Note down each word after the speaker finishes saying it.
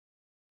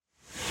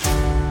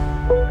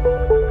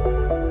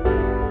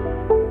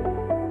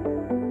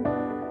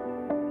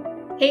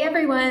Hey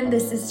everyone,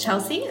 this is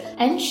Chelsea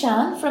and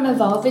Sean from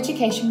Evolve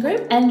Education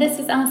Group, and this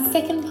is our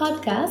second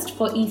podcast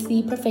for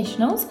ECE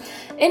professionals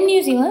in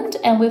New Zealand,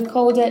 and we've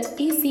called it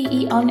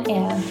ECE On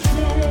Air.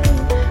 Yay.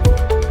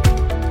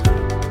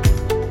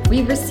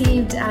 We've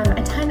received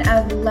a ton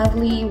of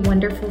lovely,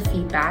 wonderful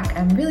feedback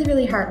and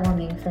really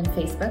heartwarming from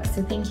Facebook,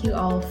 so thank you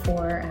all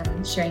for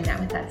sharing that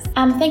with us.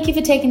 Thank you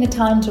for taking the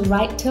time to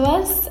write to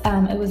us.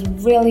 It was a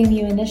really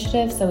new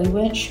initiative, so we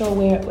weren't sure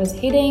where it was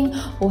heading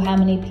or how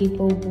many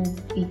people will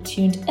be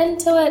tuned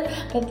into it,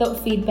 but the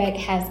feedback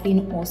has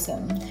been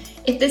awesome.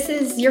 If this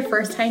is your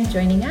first time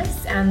joining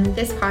us,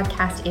 this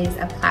podcast is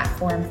a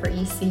platform for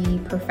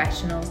ECE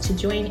professionals to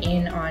join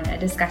in on a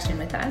discussion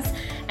with us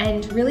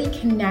and really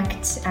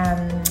connect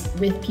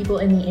with people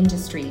in the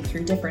industry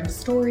through different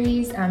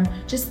stories,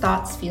 just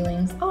thoughts,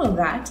 feelings, all of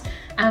that.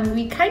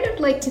 We kind of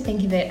like to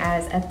think of it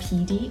as a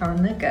PD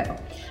on the go.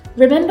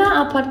 Remember,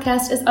 our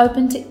podcast is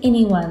open to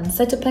anyone,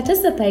 so to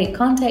participate,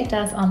 contact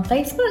us on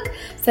Facebook,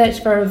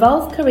 search for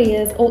Evolve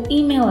Careers, or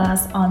email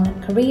us on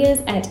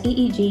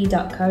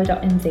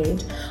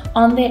careers@eeg.co.nz.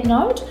 On that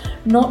note,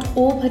 not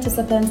all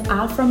participants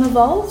are from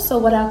Evolve, so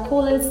what our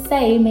callers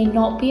say may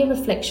not be a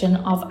reflection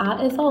of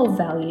our Evolve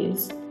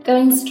values.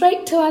 Going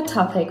straight to our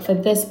topic for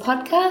this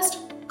podcast,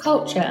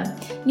 culture.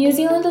 New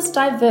Zealand is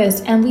diverse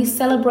and we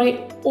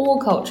celebrate all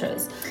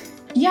cultures.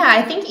 Yeah,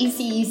 I think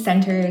ECE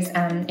centers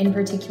in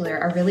particular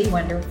are really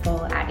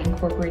wonderful at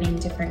incorporating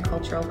different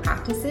cultural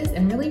practices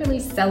and really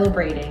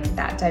celebrating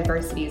that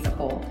diversity as a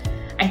whole.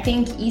 I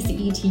think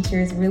ECE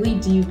teachers really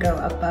do go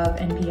above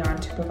and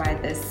beyond to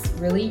provide this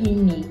really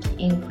unique,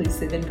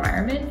 inclusive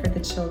environment for the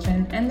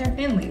children and their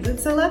families.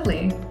 It's so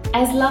lovely.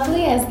 As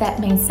lovely as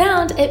that may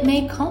sound, it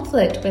may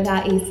conflict with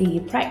our ECE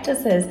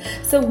practices.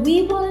 So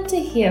we wanted to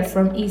hear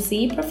from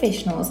ECE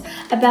professionals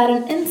about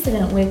an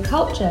incident where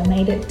culture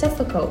made it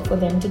difficult for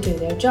them to do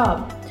their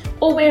job,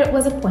 or where it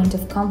was a point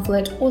of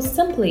conflict, or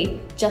simply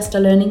just a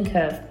learning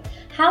curve.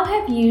 How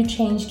have you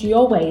changed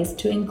your ways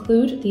to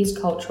include these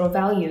cultural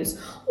values,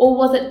 or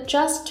was it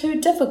just too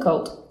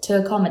difficult to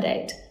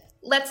accommodate?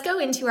 Let's go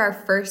into our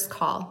first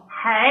call.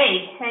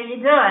 Hey, how you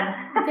doing?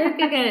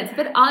 Good. It's a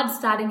bit odd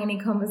starting any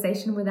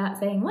conversation without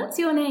saying, what's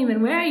your name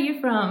and where are you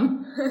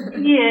from?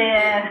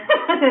 Yeah,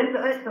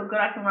 it's all good.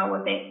 I can roll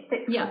with that.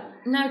 Yeah,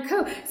 no,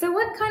 cool. So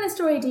what kind of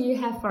story do you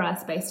have for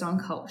us based on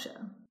culture?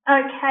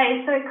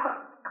 Okay, so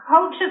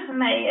culture for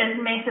me is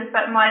massive,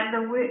 but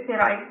the work that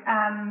I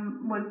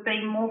would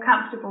be more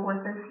comfortable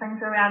with is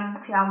things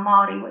around Te Ao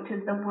Māori, which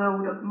is the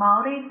world of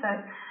Māori.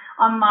 So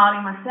I'm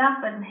Māori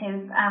myself and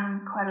have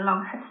quite a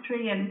long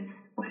history in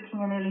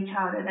working in early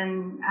childhood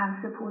and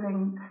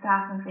supporting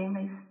staff and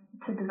families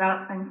to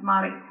develop things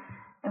Māori.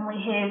 And we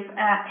have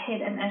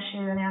had an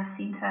issue in our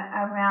centre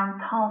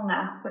around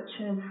taonga, which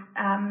is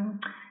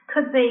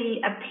could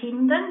be a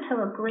pendant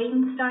or a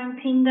greenstone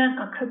pendant,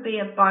 or it could be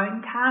a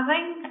bone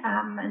carving,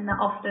 and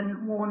they're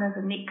often worn as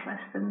a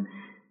necklace, and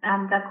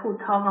they're called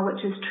taonga,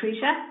 which is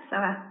treasure. So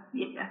a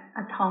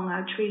taonga,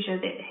 a treasure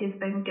that has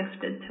been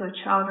gifted to a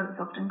child, and it's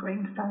often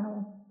greenstone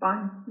or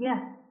bone. Yeah,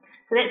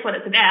 so that's what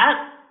it's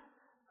about.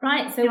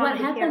 Right, so what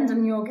happened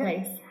in your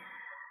case?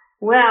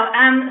 Well,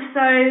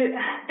 so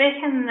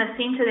back in the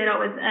centre that I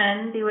was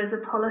in, there was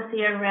a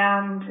policy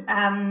around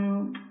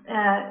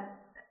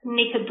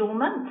neck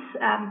adornments.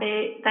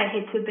 They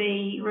had to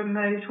be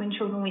removed when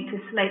children went to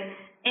sleep,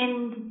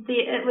 and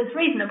it was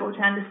reasonable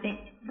to understand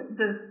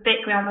the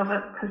background of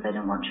it because they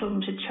didn't want children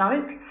to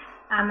choke.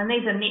 And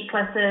these are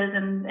necklaces,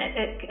 and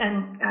it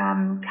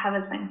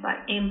covers things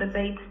like amber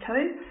beads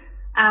too.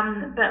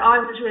 But I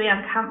was really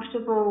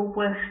uncomfortable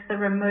with the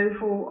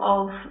removal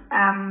of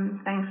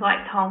things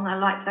like taonga,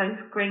 like those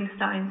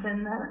greenstones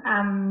and the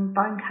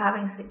bone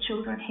carvings that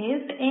children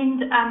have.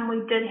 And we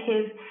did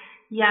have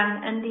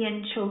young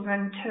Indian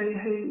children too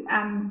who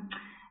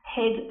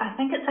had, I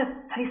think it's a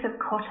piece of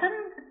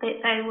cotton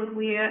that they would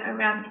wear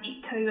around the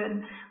neck too,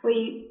 and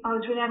I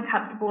was really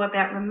uncomfortable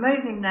about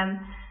removing them.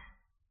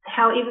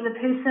 However, the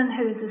person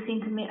who was the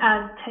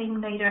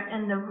team leader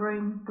in the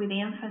room where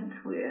the infants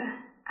were,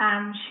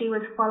 she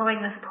was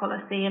following this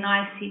policy, and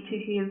I said to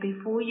her,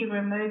 before you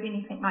remove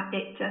anything like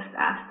that, just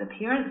ask the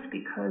parents,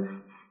 because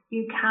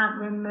you can't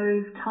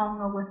remove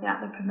taonga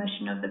without the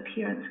permission of the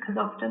parents, because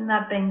often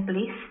they've been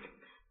blessed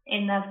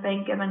and they've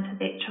been given to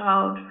that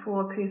child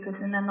for a purpose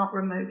and they're not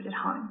removed at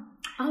home.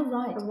 Oh,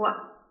 right. So what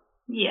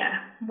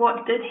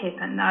did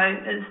happen though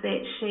is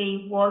that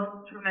she was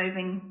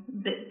removing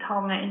the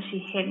taonga and she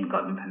hadn't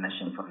gotten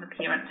permission from the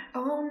parent.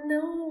 Oh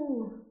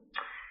no.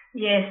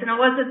 Yes, and it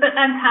was a bit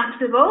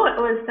uncomfortable. It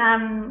was a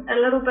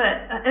little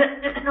bit,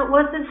 it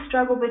was a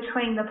struggle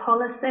between the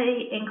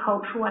policy and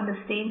cultural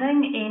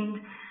understanding, and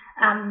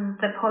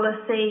the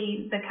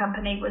policy, the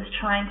company was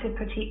trying to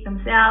protect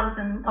themselves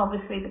and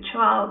obviously the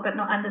child, but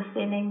not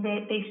understanding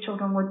that these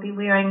children would be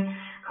wearing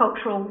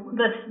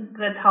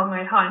the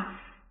taonga at home.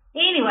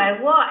 Anyway,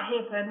 what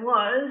happened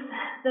was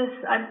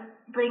I'd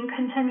been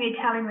continually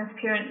telling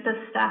this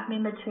staff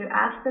member to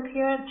ask the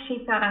parent.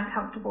 She felt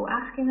uncomfortable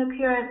asking the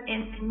parent,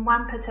 and in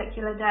one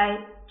particular day,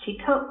 she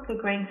took the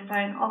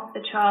greenstone off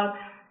the child,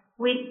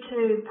 went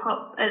to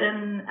pop it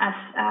in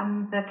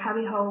the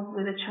cubbyhole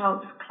where the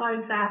child's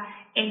clothes are,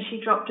 and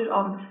she dropped it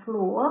on the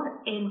floor,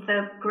 and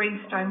the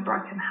greenstone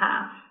broke in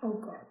half. Oh,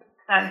 God.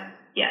 So,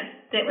 yeah,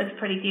 that was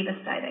pretty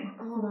devastating.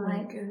 Oh,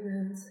 my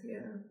goodness,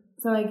 yeah.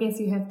 So I guess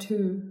you have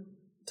two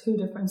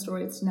different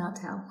stories to now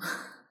tell.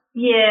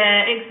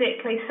 Yeah,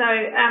 exactly. So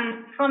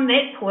from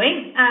that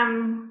point,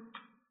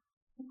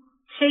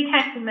 she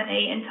came to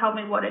me and told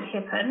me what had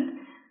happened.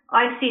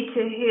 I said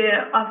to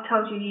her, I've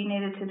told you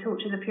needed to talk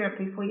to the parent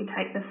before you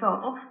take this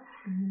off.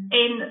 Mm-hmm.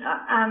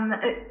 And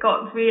it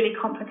got really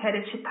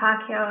complicated. She'd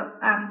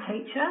Pākehā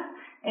teacher,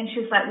 and she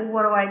was like, well,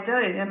 what do I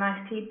do? And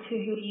I said to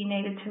her, you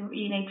need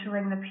to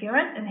ring the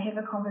parent and have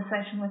a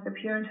conversation with the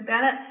parent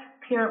about it.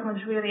 The parent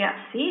was really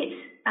upset,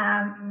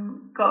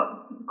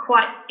 got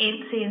quite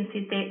antsy, and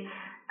said that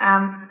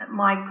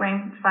my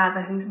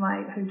grandfather,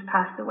 who's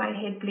passed away,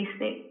 had blessed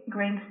that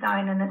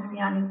greenstone, and it's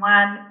the only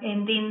one.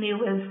 And then there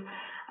was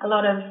a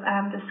lot of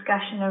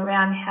discussion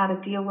around how to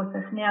deal with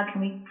this now.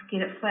 Can we get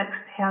it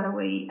fixed? How do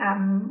we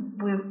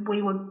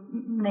would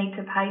need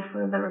to pay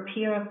for the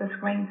repair of this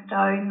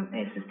greenstone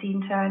as the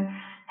centre, and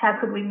how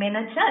could we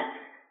manage it?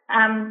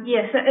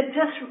 So it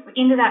just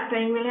ended up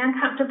being really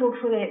uncomfortable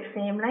for that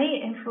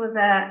family and for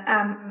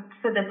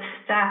the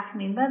staff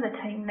member, the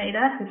team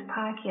leader, who's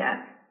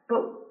Pākehā.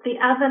 But the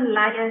other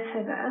layer to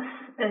this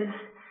is,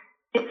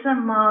 as a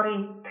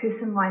Māori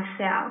person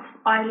myself,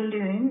 I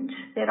learned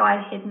that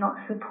I had not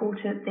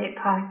supported that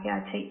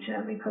Pākehā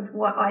teacher, because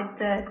what I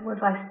did was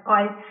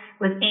I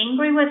was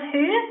angry with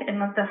her,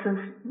 and this is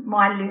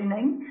my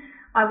learning.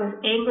 I was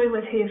angry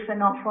with her for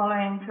not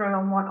following through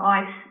on what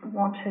I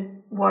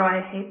wanted, what I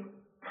had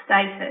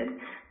stated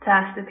to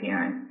ask the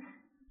parent.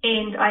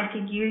 And I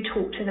said, you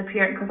talk to the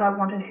parent, because I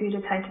wanted her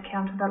to take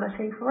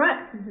accountability for it.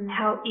 Mm-hmm.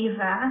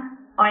 However,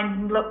 I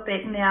look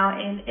back now,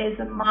 and as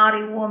a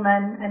Māori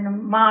woman and a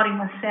Māori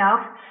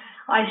myself,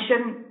 I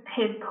shouldn't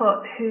have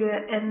put her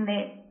in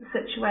that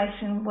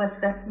situation with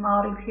this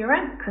Māori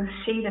parent, because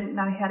she didn't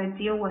know how to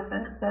deal with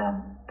it,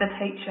 the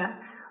teacher.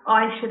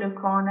 I should have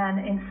gone in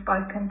and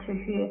spoken to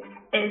her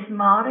as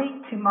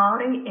Māori to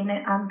Māori and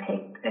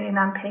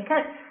unpack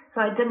it.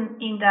 So I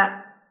didn't end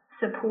up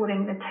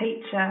supporting the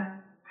teacher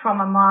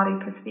from a Māori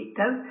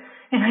perspective,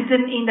 and I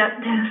didn't end up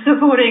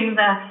supporting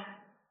the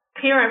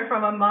parent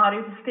from a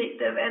Māori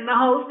perspective, and the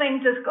whole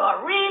thing just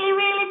got really,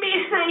 really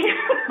messy.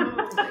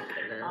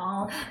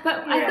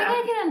 But yeah. I think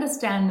I can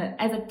understand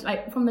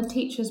that from the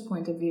teacher's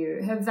point of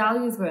view, her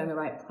values were in the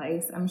right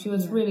place. She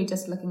was really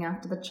just looking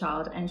after the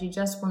child, and she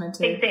just wanted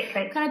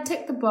to kind of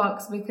tick the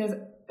box, because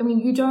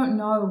you don't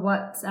know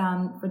what's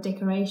for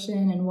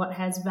decoration and what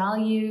has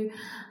value.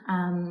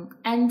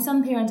 And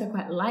some parents are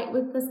quite light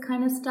with this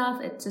kind of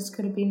stuff. It just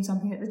could have been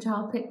something that the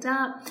child picked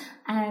up.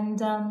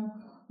 And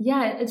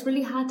it's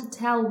really hard to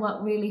tell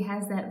what really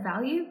has that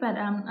value. But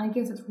I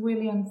guess it's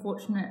really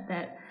unfortunate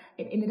that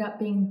it ended up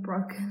being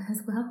broken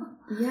as well.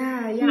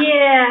 Yeah.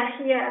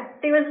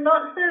 There was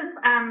lots of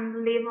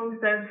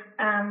levels of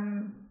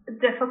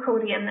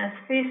difficulty in this.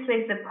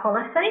 Firstly, the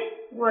policy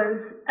was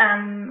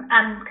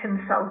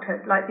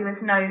unconsulted, like there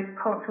was no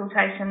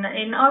consultation,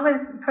 and I was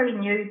pretty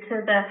new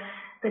to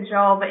the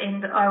job,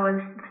 and I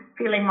was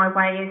feeling my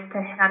way as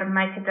to how to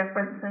make a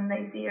difference in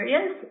these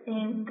areas,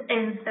 and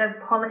the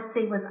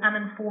policy was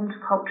uninformed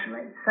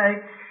culturally. So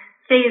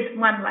there's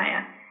one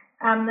layer.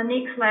 The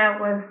next layer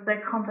was the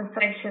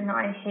conversation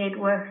I had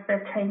with the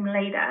team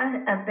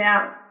leader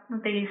about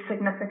the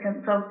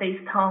significance of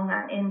these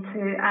taonga, and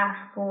to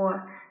ask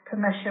for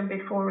permission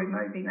before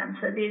removing them.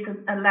 So there's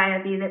a layer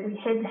there that we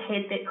had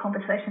had that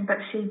conversation, but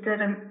she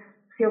didn't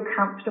feel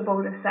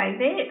comfortable to say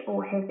that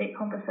or have that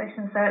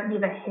conversation, so it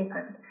never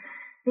happened.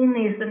 Then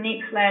there's the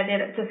next layer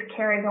that it just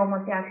carried on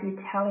without her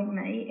telling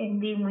me,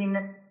 and then when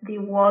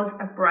there was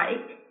a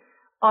break,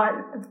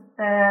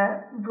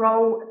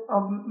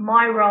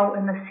 my role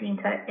in the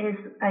centre as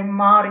a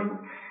Māori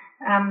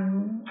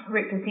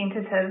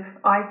representative,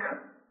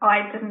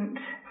 I didn't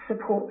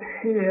support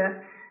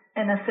her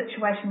in a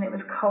situation that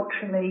was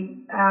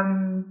culturally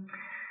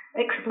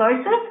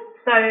explosive.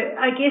 So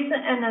I guess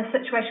in a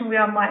situation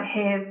where I might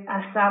have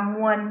a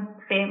Samoan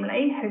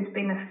family who's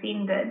been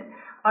offended,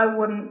 I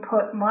wouldn't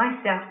put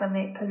myself in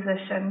that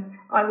position.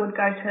 I would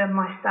go to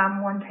my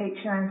Samoan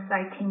teacher and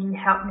say, can you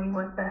help me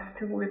with this,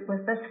 to work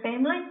with this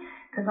family?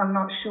 Because I'm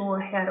not sure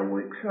how to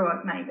work through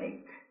it,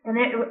 maybe. And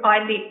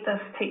I let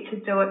this teacher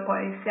do it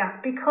by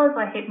herself, because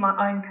I had my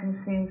own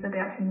concerns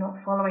about her not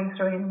following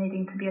through and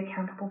needing to be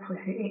accountable for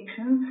her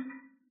actions.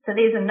 So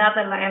there's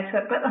another layer to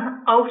it. But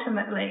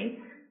ultimately,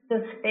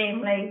 this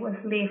family was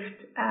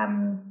left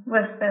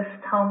with this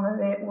taonga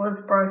that was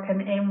broken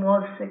and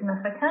was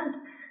significant.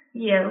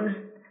 Yeah, it was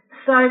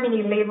so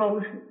many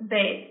levels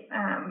that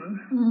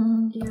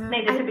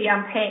needed to be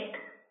unpacked.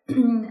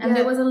 And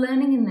there was a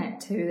learning in that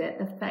too, that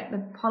the fact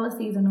that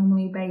policies are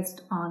normally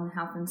based on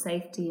health and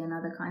safety and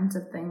other kinds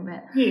of things,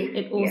 that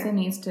it also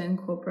needs to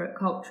incorporate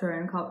culture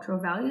and cultural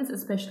values,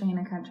 especially in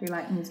a country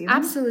like New Zealand.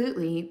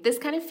 Absolutely. This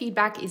kind of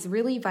feedback is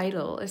really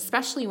vital,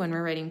 especially when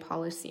we're writing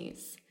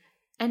policies.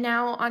 And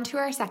now on to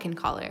our second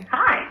caller.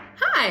 Hi.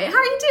 Hi, how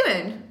are you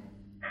doing?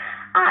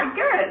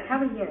 Good. How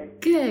are you?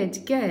 Good.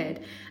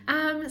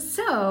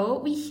 So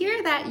we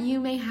hear that you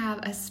may have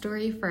a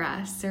story for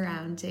us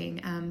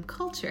surrounding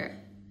culture.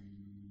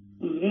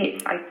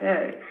 Yes, I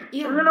do. Yeah.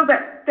 It's a little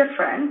bit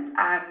different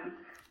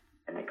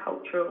in a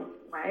cultural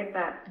way,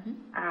 but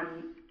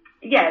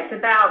it's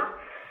about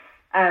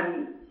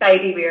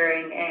baby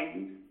wearing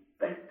and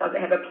does it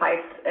have a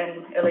place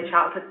in early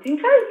childhood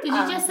centres? Did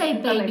you just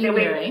say baby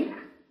wearing?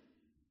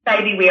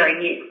 Baby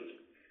wearing, yes.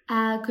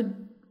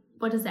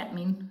 What does that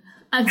mean?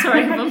 I'm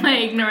sorry for my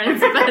ignorance,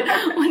 but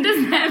what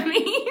does that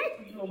mean?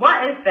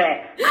 What is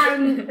that?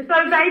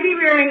 So baby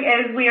wearing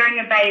is wearing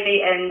a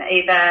baby in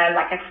either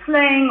like a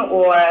sling,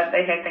 or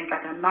they have things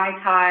like a mai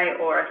tai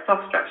or a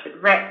soft structured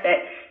wrap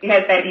that you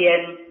have baby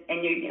in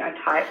and you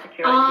tie it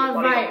securely. Oh,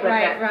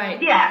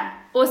 right. Yeah.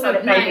 Awesome, so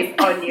the baby's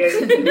on you.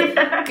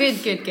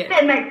 Good.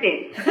 That makes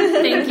sense.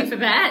 Thank you for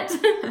that.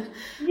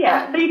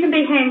 Yeah, so you can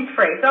be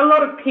hands-free. So a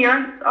lot of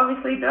parents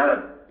obviously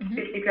do,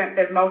 especially parents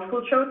that have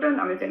multiple children.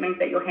 Obviously it means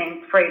that you're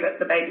hands-free, but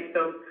the baby's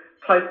still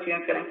close to you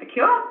and feeling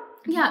secure.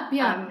 Yeah.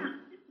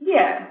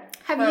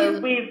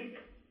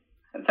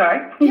 Sorry.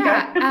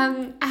 Yeah.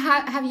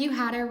 Have you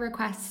had a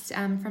request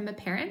from a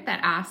parent that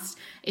asked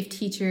if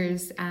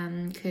teachers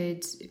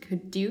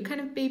could do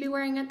kind of baby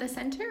wearing at the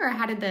centre, or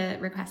how did the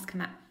request come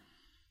up?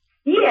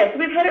 Yes,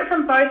 we've had it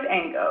from both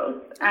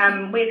angles.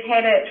 We've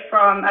had it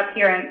from a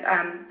parent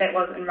that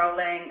was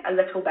enrolling a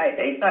little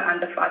baby, so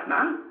under 5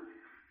 months,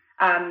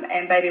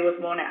 and baby was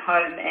born at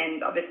home,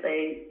 and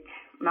obviously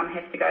mum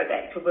has to go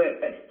back to work,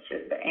 but she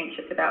was a bit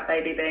anxious about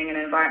baby being in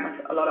an environment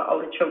with a lot of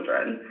older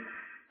children,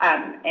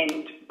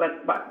 and was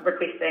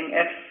requesting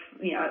if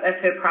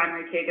her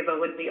primary caregiver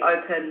would be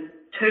open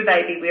to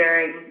baby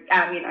wearing,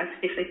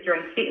 especially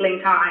during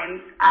settling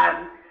times,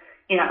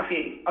 if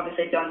you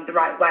obviously done the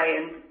right way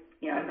and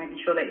making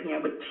sure that,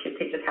 she'd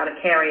teach us how to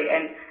carry,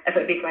 and if it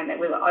would be something that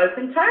we were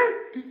open to.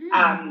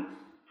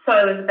 So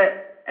it was a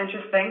bit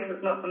interesting because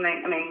it's not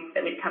something,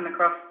 that we'd come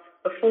across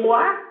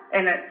before,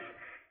 and it's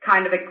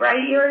kind of a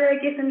grey area, I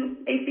guess, in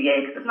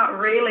ECE, because it's not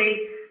really,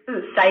 it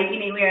doesn't say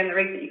anywhere in the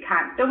regs that you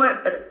can't do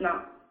it, but it's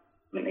not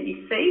something that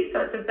you see.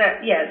 So it's a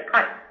bit, it's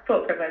quite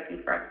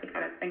thought-provoking for us to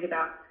kind of think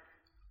about.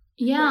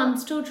 Yeah, I'm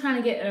still trying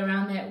to get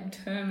around that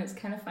term. It's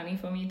kind of funny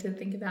for me to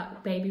think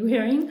about baby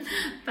wearing,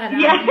 but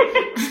no,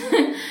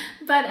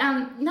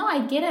 I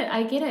get it.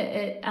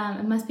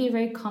 It must be a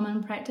very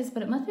common practice,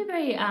 but it must be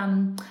very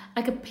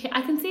I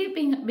can see it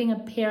being a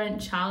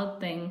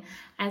parent-child thing.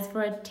 As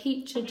for a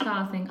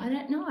teacher-child thing, I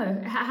don't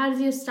know. How does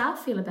your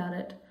staff feel about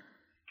it?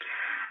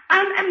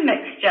 A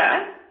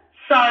mixture.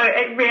 So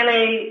it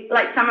really,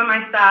 some of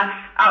my staff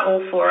are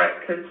all for it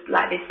because,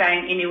 they're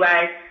saying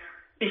anyway,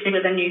 especially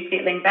with a new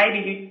settling baby,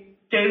 you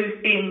do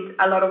spend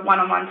a lot of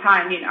one-on-one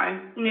time,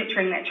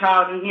 nurturing that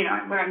child, and,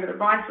 we're under the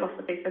RISE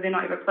philosophy, so they're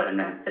not ever put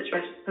in a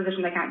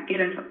position they can't get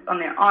into on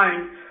their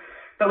own.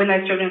 But when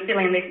those children are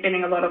settling, they're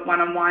spending a lot of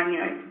one-on-one,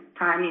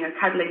 time,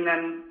 cuddling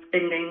them,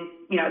 spending,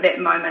 that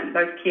moment,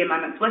 those care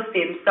moments with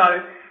them.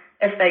 So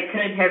if they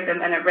could have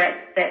them in a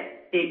wrap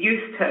that they're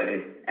used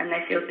to and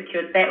they feel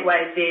secured that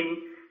way, then,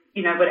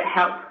 would it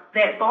help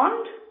that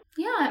bond?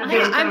 Yeah, some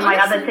of my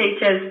other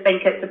teachers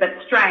think it's a bit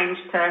strange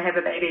to have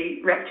a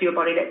baby wrapped to your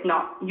body that's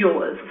not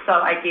yours. So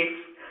I guess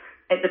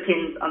it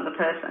depends on the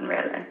person,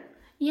 really.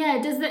 Yeah,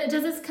 does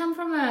this come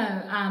from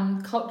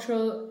a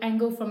cultural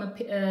angle, from a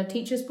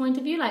teacher's point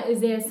of view? Is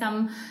there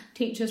some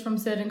teachers from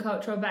certain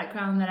cultural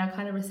background that are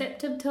kind of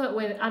receptive to it,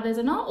 where others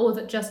are not, or is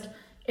it just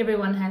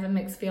everyone has a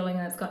mixed feeling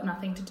and it's got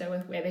nothing to do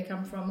with where they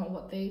come from or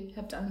what they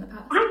have done in the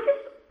past?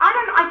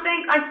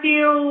 I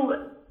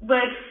feel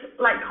with,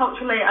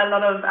 culturally, a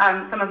lot of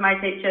some of my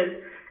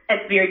teachers,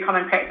 it's very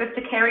common practice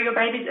to carry your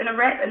babies in a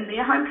wrap in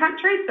their home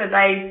country, so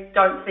they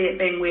don't see it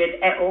being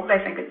weird at all. They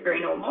think it's very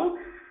normal.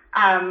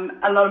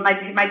 A lot of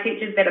my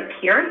teachers that are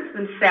parents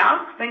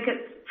themselves think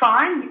it's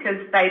fine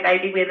because they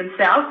baby wear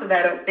themselves, so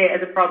they don't see it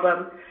as a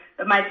problem.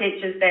 But my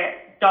teachers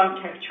that don't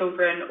have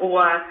children,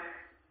 or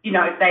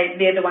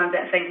they're the ones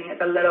that are thinking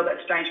it's a little bit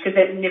strange because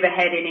they've never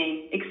had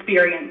any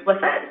experience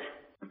with it.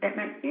 If that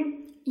makes sense.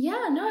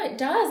 Yeah, no, it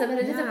does. It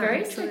is a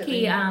very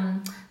tricky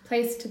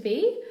place to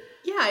be.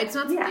 Yeah, it's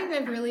not something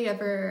I've really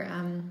ever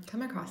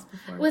come across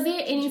before. Was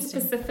there any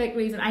specific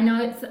reason? I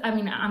know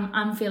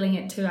I'm feeling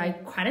it too. I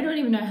don't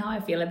even know how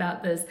I feel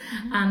about this.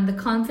 The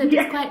concept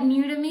is quite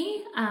new to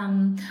me.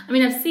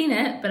 I've seen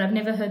it, but I've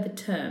never heard the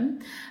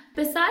term.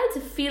 Besides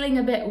feeling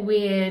a bit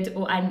weird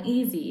or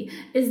uneasy,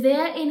 is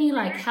there any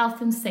health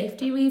and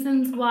safety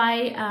reasons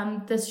why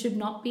this should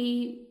not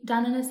be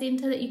done in a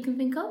centre that you can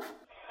think of?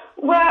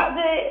 Well,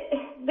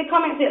 the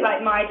comments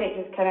that my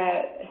teachers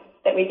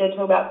that we did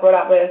talk about brought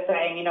up were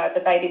saying, if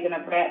the baby's in a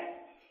wrap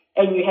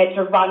and you had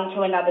to run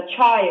to another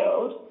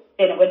child,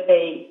 then it would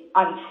be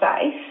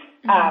unsafe.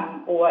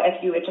 Or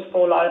if you were to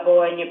fall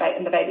over and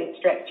the baby is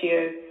strapped to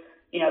you,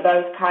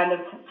 those kind of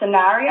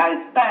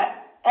scenarios. But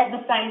at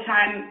the same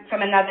time,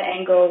 from another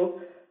angle,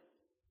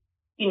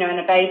 in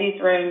a baby's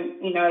room,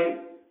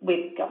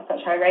 we've got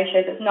such high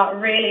ratios, it's not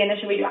really an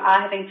issue where you are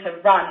having to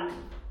run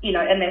you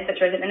know, in that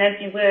situation. And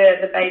if you were,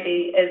 the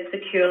baby is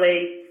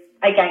securely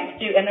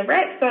against you in a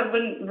rack, so it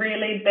wouldn't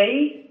really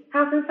be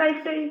health and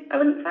safety, I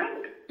wouldn't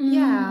think.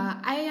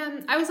 Yeah,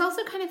 I was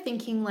also kind of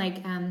thinking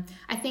like,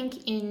 I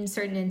think in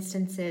certain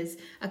instances,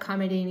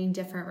 accommodating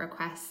different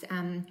requests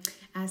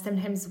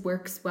sometimes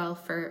works well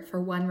for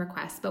one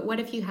request. But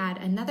what if you had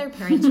another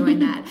parent join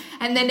that,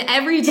 and then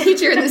every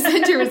teacher in the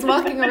center was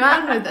walking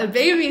around with a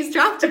baby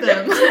strapped to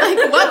them?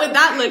 Like, what would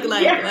that look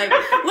like? Yeah. Like,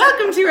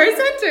 welcome to our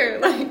center.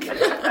 Like,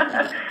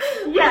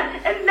 yeah,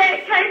 in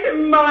that case, it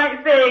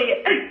might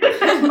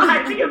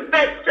be a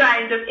bit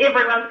strange if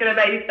everyone's going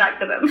to baby stuck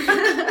to them.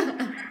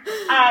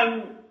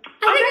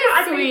 I think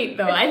it's sweet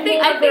though. I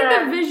think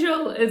the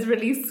visual is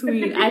really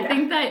sweet. I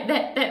think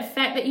that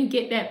fact that you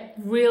get that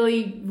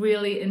really,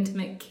 really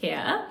intimate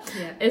care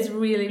is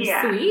really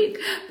sweet.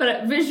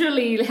 But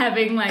visually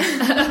having like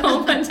a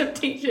whole bunch of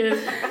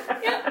teachers,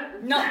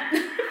 not.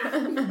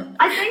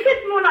 I think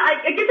it's more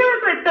like, I guess it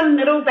was like the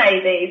little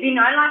babies, you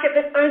know, like if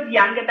it's those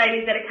younger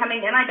babies that are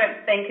coming in, I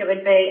don't think it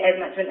would be as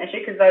much of an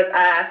issue because those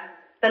are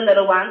the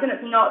little ones, and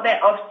it's not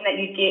that often that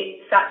you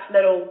get such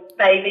little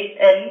babies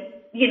in,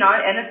 you know,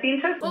 in a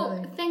centre.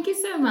 Well, thank you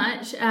so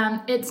much.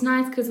 It's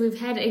nice because we've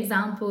had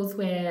examples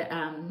where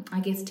I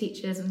guess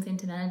teachers and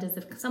centre managers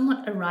have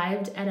somewhat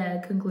arrived at a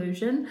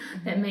conclusion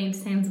that made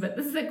sense, but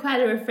this is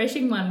quite a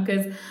refreshing one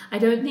because I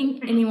don't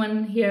think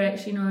anyone here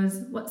actually knows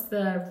what's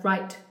the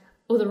right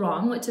or the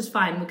wrong, which is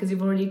fine because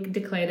you've already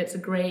declared it's a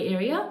grey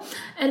area.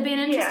 It'd be an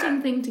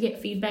interesting thing to get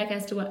feedback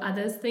as to what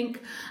others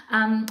think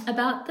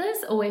about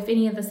this, or if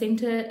any of the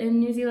centre in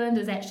New Zealand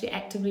is actually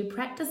actively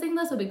practicing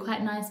this. It'll be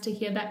quite nice to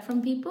hear back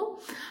from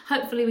people.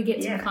 Hopefully we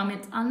get some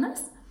comments on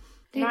this.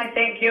 No,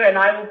 thank you, and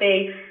I will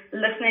be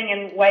listening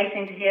and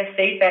waiting to hear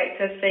feedback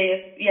to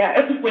see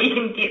if we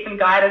can get some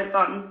guidance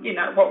on, you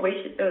know, what we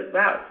should do as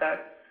well. So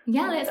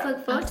yeah, let's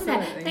look forward to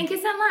that. Thank you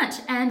so much,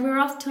 and we're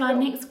off to our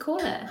next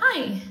caller.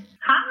 Hi.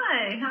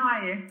 Hi, how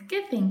are you?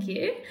 Good, thank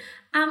you.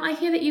 I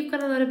hear that you've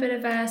got a little bit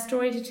of a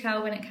story to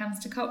tell when it comes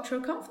to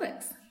cultural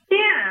conflicts.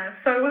 Yeah,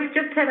 so we've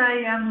just had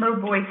a little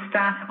boy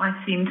start at my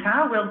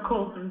centre. We'll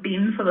call him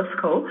Ben for this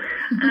call.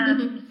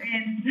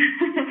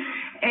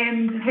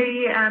 And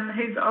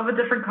he's of a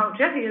different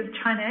culture. He is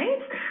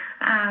Chinese.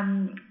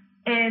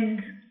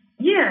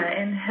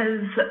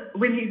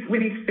 When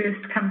he's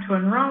first come to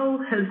enrol,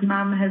 his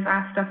mum has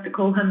asked us to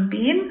call him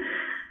Ben.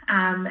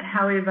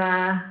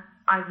 However,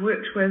 I've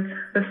worked with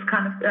this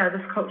kind of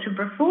this culture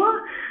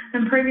before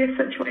in previous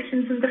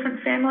situations in different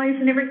families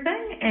and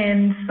everything,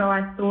 and so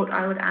I thought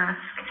I would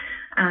ask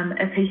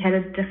if he had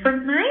a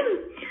different name.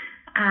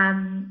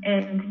 And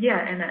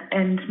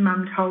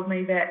Mum told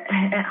me that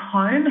at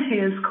home he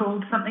is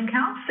called something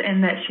else,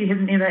 and that she has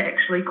never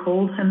actually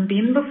called him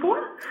Ben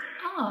before.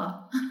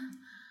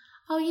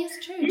 Oh yes,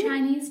 true. Yeah.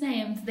 Chinese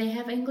names, they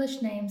have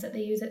English names that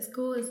they use at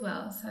school as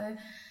well. So.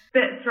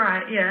 That's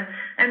right, yeah.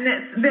 And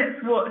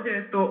that's what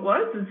her thought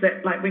was, is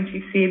that like when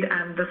she said,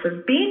 this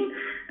is Ben,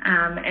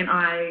 and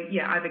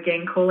I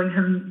began calling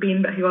him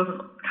Ben, but he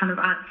wasn't kind of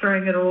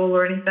answering at all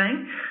or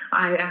anything.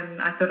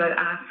 I thought I'd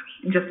ask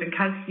just in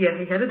case, he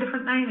had a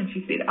different name, and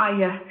she said,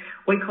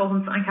 we call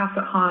him something else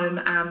at home,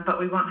 but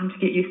we want him to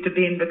get used to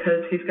Ben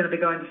because he's going to be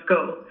going to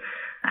school.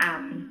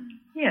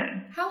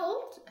 How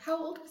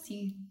old was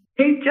he?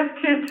 He just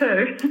turned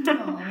 2.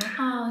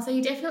 So he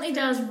definitely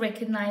does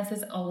recognise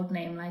his old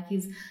name, like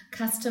he's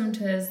accustomed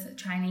to his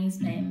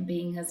Chinese name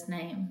being his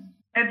name.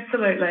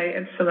 Absolutely,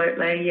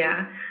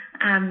 yeah.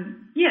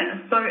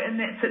 So in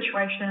that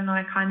situation,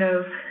 I kind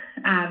of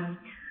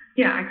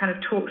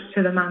talked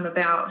to the mum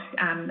about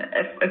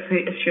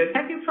if she was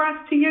happy for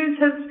us to use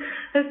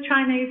his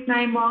Chinese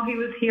name while he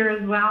was here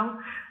as well.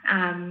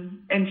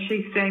 And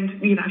she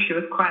seemed, she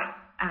was quite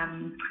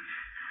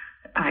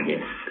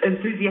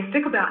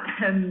enthusiastic about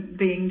him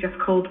being just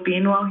called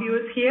Ben while he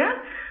was here.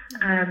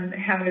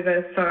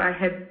 However, so I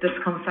had this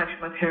conversation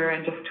with her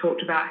and just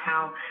talked about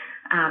how,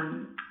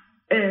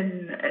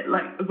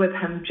 with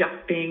him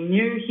just being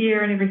new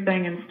here and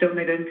everything and still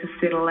needing to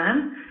settle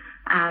in,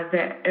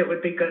 that it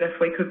would be good if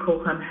we could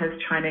call him his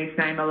Chinese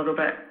name a little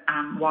bit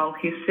while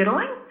he's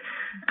settling.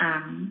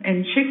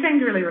 And she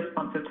seemed really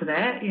responsive to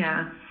that,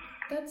 yeah.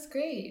 That's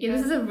great. Yeah,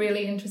 this is a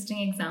really interesting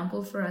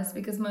example for us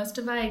because most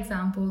of our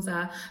examples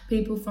are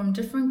people from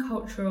different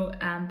cultural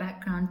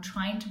background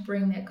trying to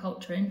bring their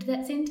culture into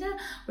that centre,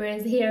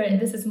 whereas here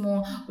this is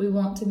more we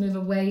want to move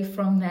away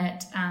from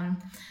that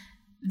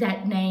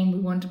that name, we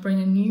want to bring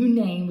a new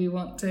name, we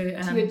want to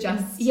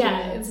adjust.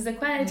 This is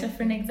quite a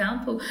different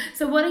example.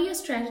 So what are your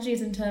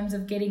strategies in terms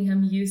of getting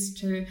him used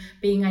to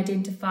being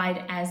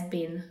identified as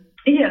Ben?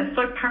 Yeah,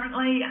 so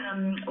currently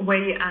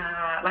we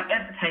are,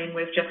 at the team,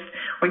 we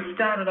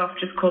started off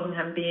just calling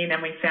him Ben,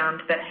 and we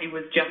found that he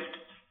was just,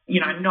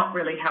 not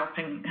really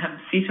helping him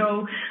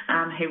settle.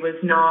 He was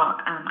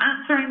not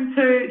answering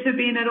to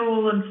Ben at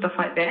all and stuff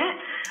like that.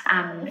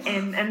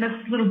 And this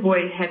little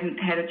boy hadn't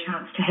had a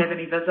chance to have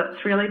any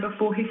visits really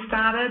before he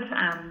started.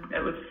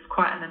 It was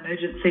quite an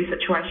emergency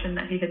situation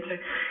that he had to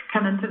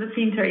come into the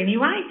centre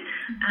anyway.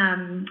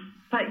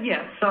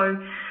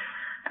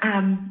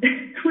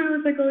 Where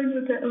was I going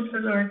with that? I'm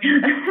so sorry.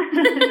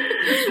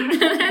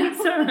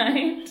 That's all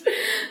right.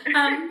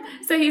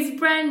 So he's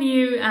brand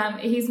new.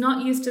 He's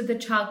not used to the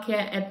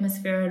childcare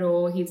atmosphere at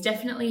all. He's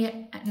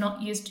definitely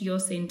not used to your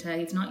centre.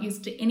 He's not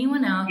used to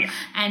anyone else. Yeah.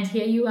 And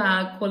here you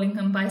are calling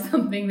him by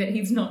something that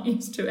he's not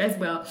used to as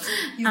well.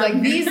 He's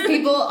like, these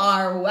people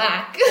are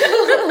whack.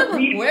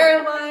 Where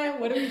am I?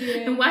 What are we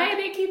doing? And why do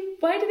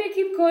they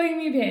keep calling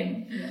me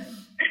Ben? Yeah.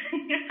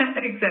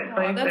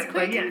 Exactly. Oh, that's exactly,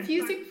 quite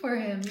confusing for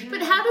him. Yeah.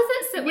 But how does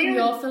it sit with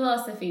your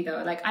philosophy,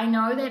 though? Like, I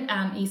know that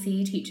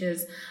ECE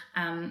teachers,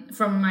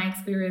 from my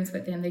experience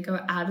with them, they go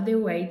out of their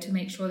way to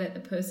make sure that the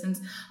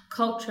person's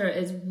culture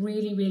is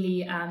really,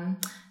 really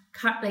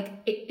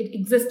it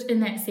exists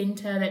in that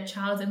centre. That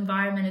child's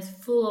environment is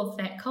full of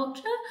that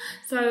culture.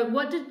 So,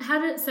 how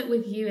did it sit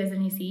with you as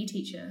an ECE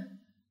teacher?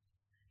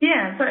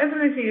 Yeah, so as an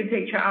ECE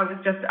teacher, I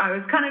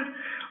was kind of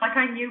like,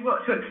 I knew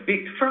what to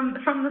expect from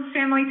this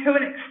family to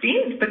an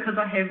extent, because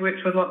I have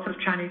worked with lots of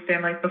Chinese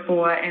families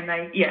before, and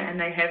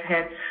they have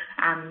had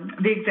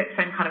the exact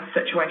same kind of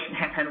situation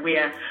happen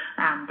where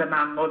the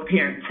mum or the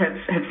parents have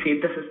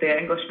said this is their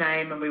English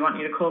name and we want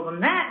you to call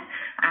them that,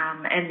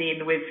 and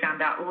then we've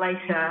found out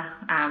later,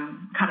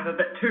 kind of a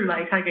bit too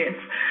late, I guess,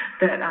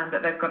 that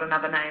they've got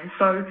another name.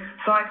 So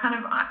I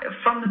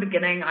from the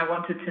beginning I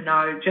wanted to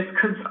know, just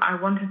because I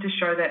wanted to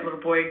show that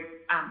little boy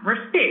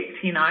respect,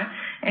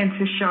 and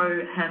to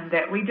show him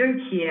that we do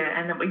care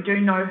and that we do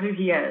know who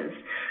he is,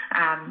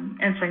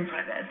 and things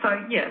like that.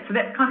 So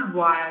that's kind of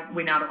why I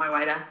went out of my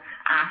way to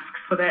ask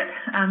for that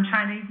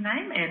Chinese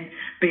name and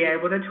be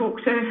able to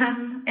talk to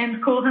him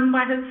and call him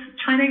by his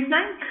Chinese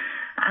name.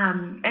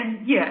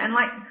 And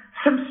like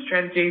some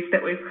strategies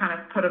that we've kind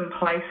of put in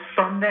place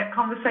from that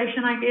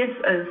conversation, I guess,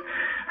 is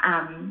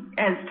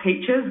as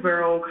teachers,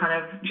 we're all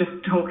kind of just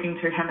talking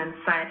to him and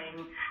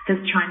saying his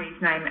Chinese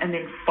name and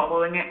then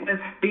following it with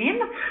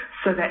Ben,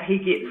 so that he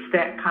gets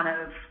that kind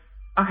of,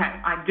 okay,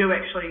 I do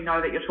actually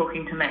know that you're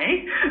talking to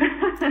me.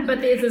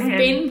 But there's this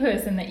Ben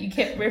person that you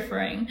kept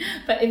referring,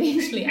 but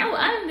eventually,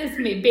 I'm this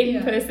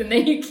Ben person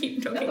that you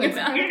keep talking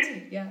about.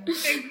 Yeah,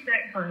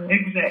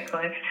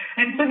 exactly.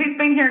 And so he's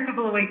been here a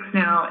couple of weeks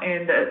now,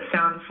 and it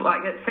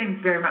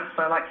seems very much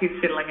so like he's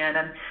settling in,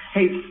 and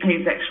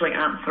he's actually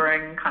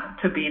answering kind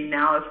of to Ben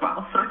now as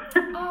well. So it's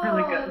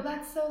really good.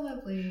 That's so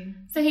lovely.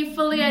 So he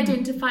fully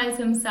identifies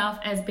himself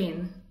as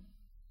Ben.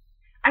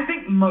 I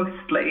think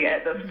mostly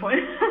at this point.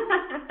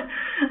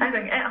 I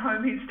think at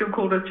home he's still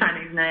called his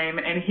Chinese name,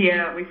 and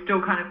here we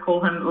still kind of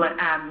call him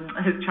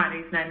his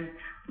Chinese name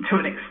to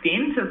an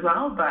extent as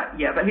well. But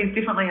he's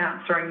definitely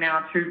answering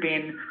now to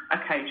Ben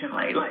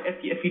occasionally. Like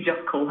if you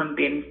just call him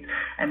Ben,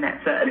 and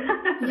that's it.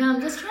 Yeah,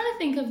 I'm just trying to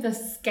think of the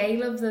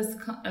scale of this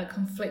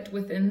conflict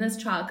within this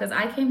child, because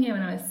I came here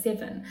when I was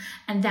 7,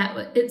 and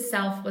that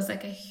itself was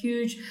like a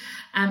huge.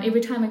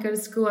 Every time I go to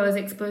school, I was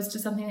exposed to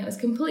something that was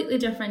completely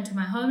different to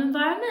my home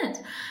environment.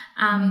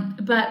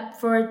 But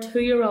for a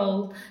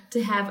 2-year-old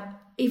to have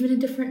even a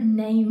different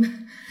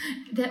name,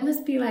 that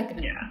must be like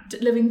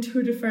living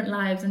 2 different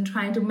lives and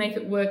trying to make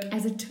it work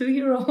as a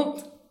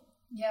 2-year-old.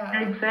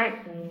 Yeah,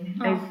 exactly.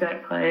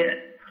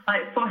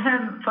 Like for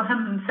him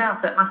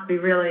himself, that must be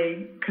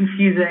really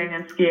confusing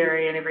and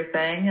scary and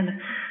everything. And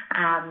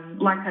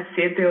like I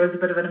said, there was a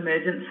bit of an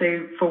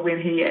emergency for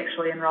when he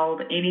actually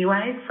enrolled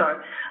anyway. So,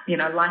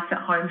 life at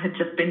home had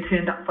just been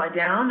turned upside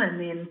down, and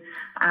then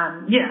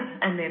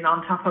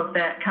on top of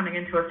that, coming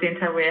into a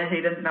centre where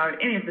he didn't know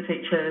any of the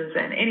teachers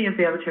and any of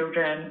the other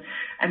children,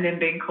 and then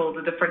being called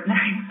a different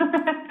name.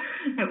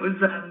 It was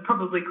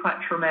probably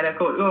quite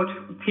traumatic or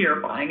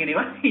terrifying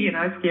anyway,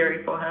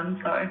 scary for him.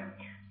 So.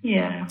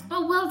 Yeah.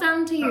 Well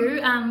done to you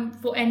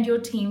and your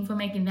team for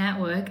making that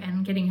work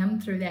and getting him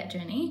through that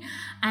journey.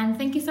 And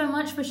thank you so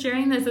much for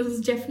sharing this. This is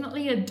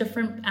definitely a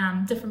different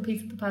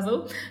piece of the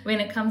puzzle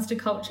when it comes to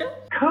culture.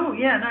 Cool.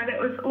 Yeah, no,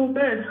 that was all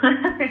good.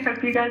 I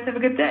hope you guys have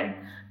a good day.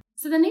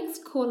 So the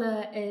next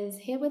caller is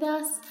here with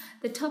us.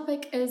 The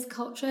topic is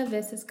culture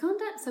versus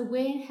conduct. So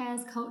where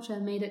has culture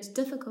made it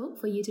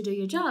difficult for you to do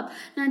your job?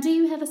 Now, do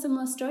you have a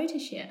similar story to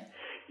share?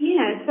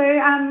 Yeah, so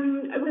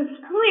it was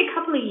probably a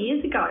couple of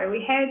years ago.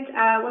 We had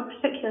one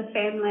particular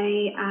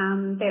family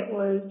that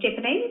was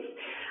Japanese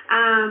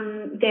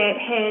that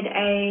had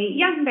a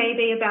young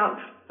baby about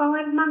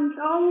 5 months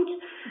old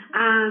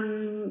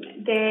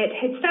that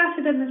had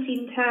started in the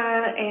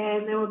centre,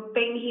 and they were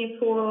being here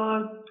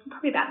for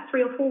probably about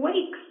 3 or 4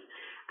 weeks.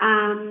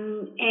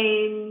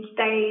 And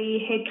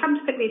they had come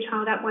to pick their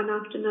child up one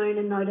afternoon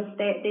and noticed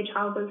that their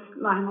child was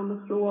lying on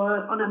the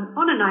floor on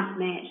a nice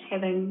mat,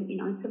 having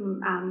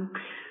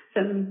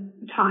some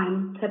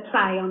time to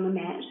play on the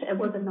mat. It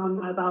was a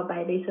non-mobile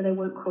baby, so they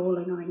weren't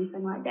crawling or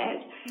anything like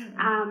that.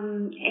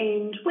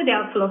 And with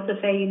our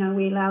philosophy,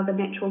 we allow the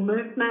natural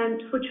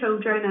movement for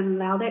children and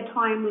allow that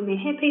time when they're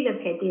happy.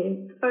 They've had their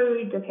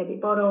food, they've had their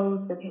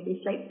bottles, they've had their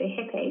sleep, they're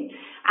happy.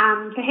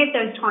 To have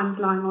those times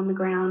lying on the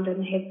ground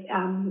and have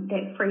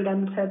that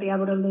freedom to be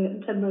able to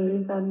learn to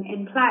move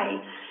and play.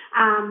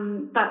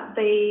 But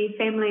the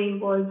family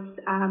was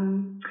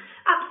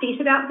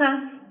upset about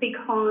this.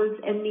 because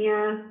in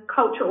their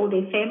culture or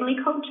their family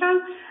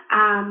culture,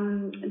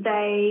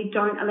 they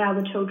don't allow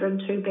the children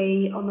to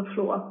be on the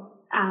floor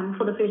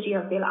for the first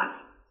year of their life.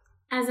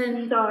 As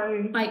in,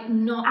 so, like,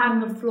 not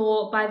on the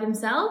floor by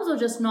themselves, or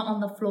just not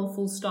on the floor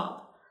full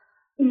stop?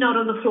 Not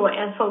on the floor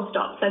as full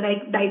stop. So they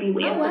baby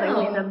wear, so they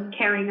wear them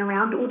carrying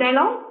around all day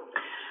long.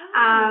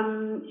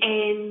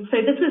 And so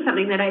this was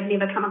something that I'd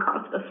never come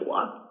across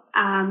before.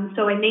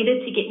 So I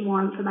needed to get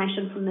more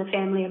information from the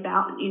family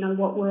about, you know,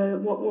 what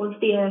was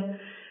their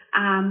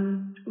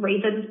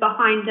reasons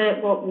behind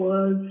it, what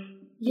was...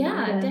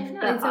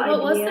 definitely. So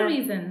what was the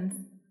reasons?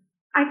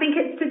 I think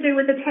it's to do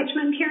with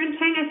attachment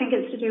parenting. I think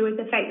it's to do with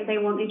the fact that they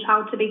want their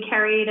child to be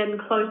carried in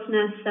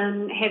closeness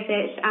and have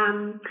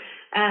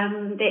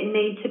that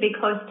need to be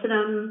close to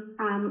them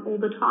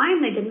all the time.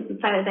 They didn't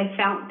say that they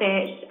felt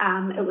that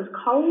it was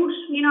cold,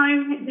 you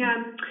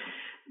know,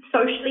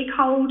 socially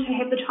cold to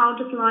have the child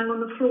just lying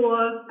on the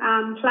floor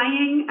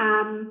playing.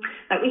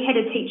 Like we had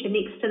a teacher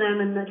next to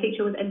them, and the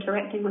teacher was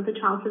interacting with the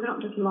child, so they're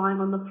not just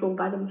lying on the floor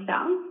by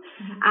themselves.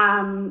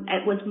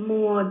 It was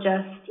more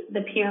just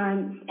the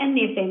parents in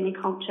their family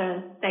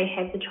culture, they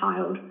have the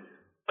child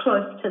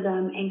close to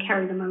them and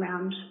carry them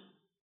around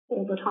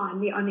all the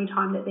time. The only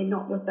time that they're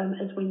not with them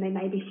is when they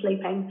may be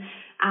sleeping,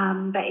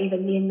 but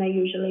even then they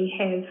usually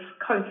have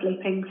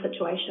co-sleeping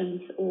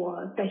situations,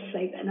 or they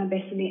sleep in a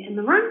bassinet in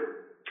the room.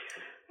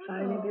 So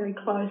they're very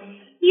close.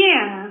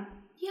 Yeah.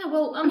 Yeah,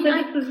 well, I mean,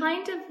 I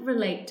kind of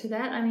relate to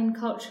that. I mean,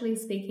 culturally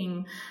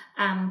speaking,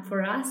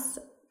 for us,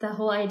 the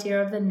whole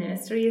idea of the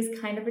nursery is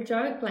kind of a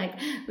joke. Like,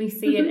 we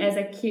see it as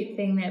a cute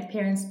thing that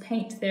parents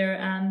paint their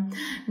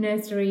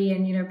nursery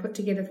and, you know, put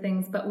together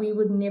things, but we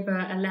would never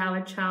allow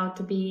a child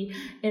to be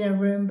in a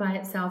room by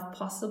itself,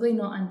 possibly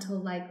not until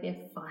like they're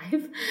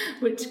 5,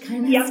 which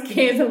kind of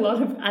scares a lot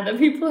of other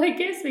people, I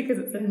guess, because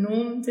it's a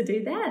norm to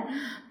do that.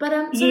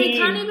 But so they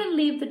can't even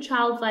leave the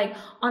child like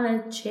on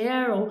a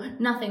chair or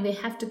nothing. They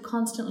have to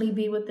constantly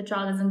be with the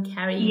child, as in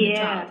carrying the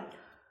child.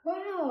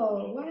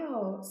 Wow.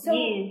 So,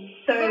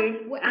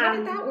 how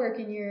did that work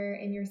in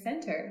your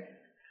center?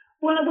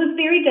 Well, it was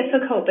very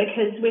difficult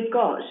because we've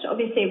got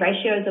obviously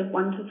ratios of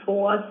 1 to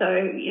 4, so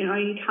you know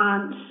you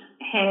can't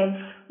have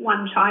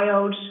one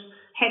child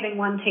having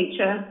one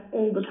teacher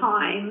all the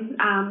time.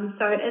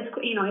 So it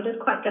is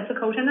quite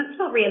difficult, and it's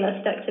not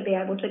realistic to be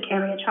able to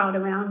carry a child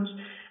around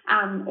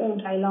all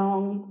day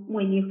long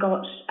when you've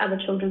got other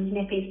children's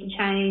nappies to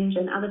change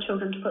and other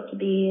children to put to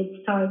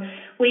bed. So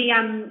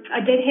I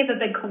did have a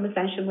big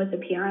conversation with the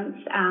parents,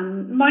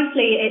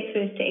 mostly at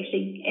first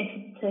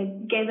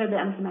to gather the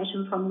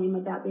information from them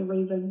about their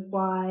reasons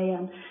why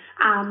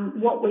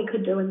and what we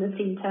could do in the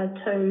centre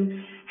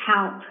to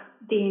help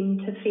them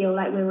to feel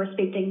like we're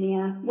respecting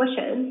their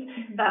wishes,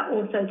 but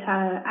also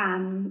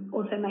to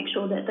also make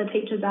sure that the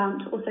teachers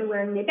aren't also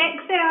wearing their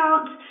backs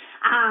out,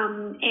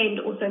 and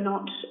also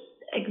not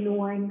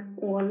ignoring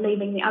or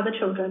leaving the other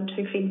children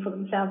to fend for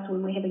themselves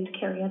when we're having to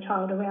carry a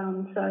child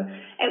around. So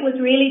it was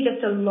really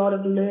just a lot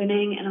of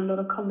learning and a lot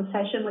of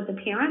conversation with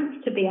the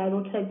parents to be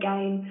able to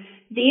gain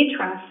their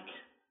trust,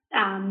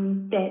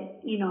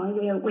 that, you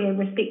know, we're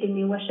respecting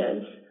their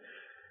wishes.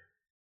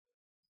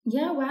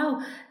 Yeah,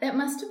 wow. That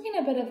must have been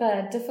a bit of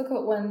a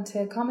difficult one to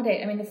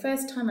accommodate. I mean, the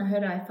first time I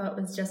heard it, I thought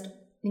it was just,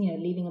 you know,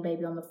 leaving a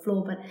baby on the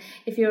floor. But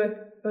if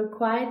you're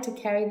required to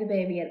carry the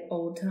baby at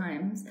all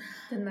times,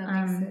 then that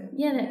makes it...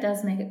 Yeah, that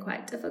does make it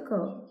quite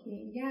difficult.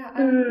 Yeah.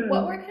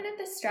 What were kind of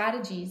the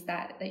strategies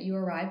that you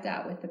arrived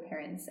at with the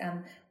parents?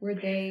 Were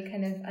they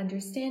kind of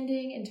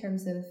understanding in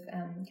terms of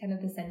kind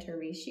of the center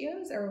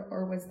ratios,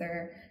 or was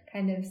there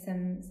kind of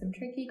some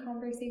tricky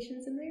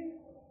conversations in there?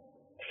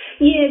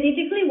 Yeah, there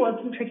definitely was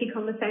some tricky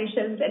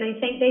conversations, and I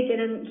think they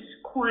didn't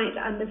quite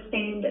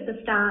understand at the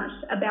start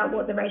about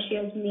what the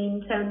ratios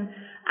meant,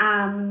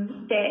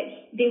 and that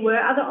there were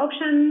other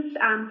options.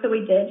 So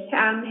we did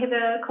have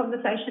a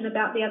conversation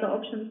about the other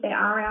options that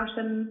are out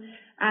in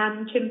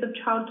terms of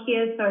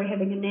childcare, so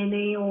having a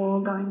nanny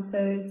or going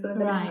to sort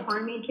of a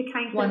home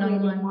education, where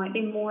there might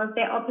be more of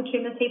that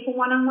opportunity for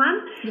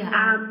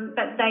one-on-one.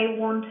 But they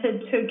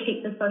wanted to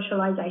keep the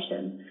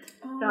socialisation.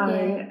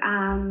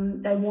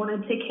 They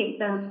wanted to keep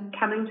them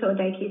coming to a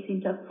daycare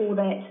centre for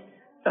that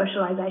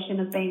socialisation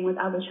of being with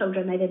other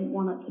children. They didn't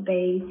want it to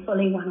be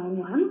fully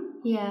one-on-one.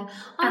 Yeah.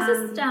 I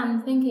was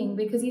just thinking,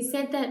 because you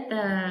said that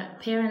the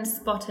parents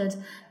spotted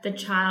the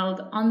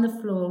child on the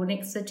floor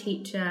next to the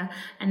teacher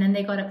and then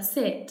they got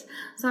upset.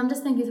 So I'm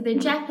just thinking, so they're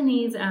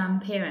Japanese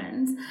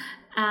parents.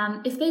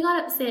 If they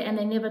got upset and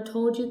they never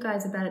told you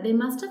guys about it, they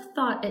must have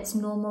thought it's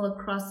normal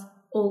across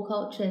all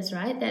cultures,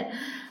 right? That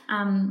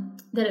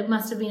it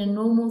must have been a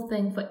normal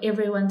thing for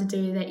everyone to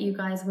do that you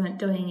guys weren't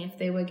doing if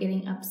they were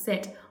getting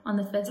upset on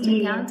the first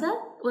encounter.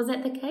 Was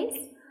that the case?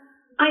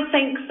 I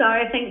think so.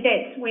 I think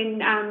that's when,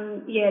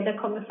 the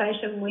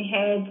conversation we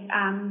had,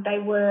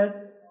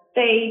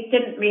 they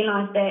didn't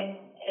realise that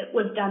it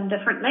was done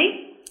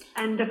differently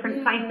in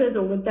different places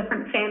or with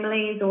different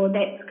families, or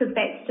because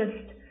that's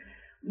just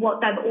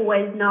what they've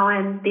always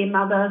known. Their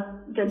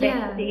mother did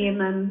that to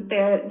them, and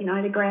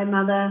their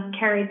grandmother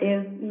carried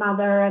their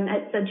mother, and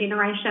it's a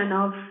generation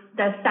of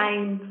the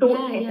same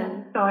thought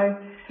pattern. So,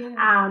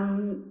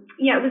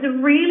 it was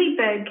a really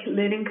big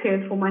learning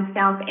curve for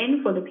myself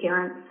and for the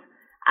parents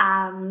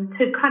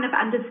to kind of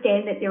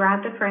understand that there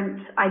are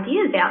different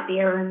ideas out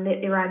there and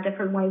that there are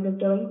different ways of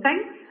doing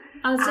things.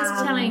 I was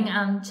just telling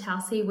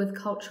Chelsea with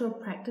cultural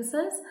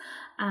practices,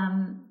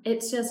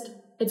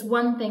 it's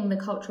one thing, the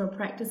cultural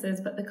practices,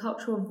 but the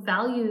cultural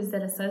values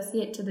that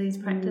associate to these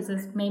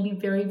practices may be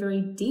very,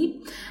 very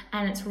deep.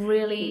 And it's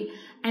really,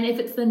 and if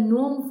it's the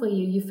norm for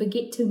you, you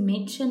forget to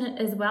mention it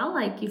as well.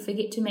 Like you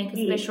forget to make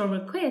a special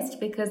request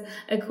because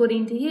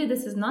according to you,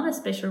 this is not a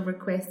special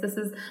request. This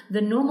is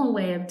the normal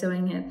way of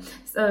doing it.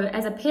 So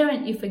as a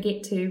parent, you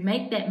forget to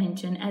make that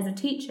mention. As a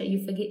teacher,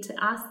 you forget to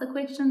ask the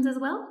questions as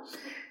well.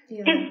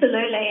 Yeah.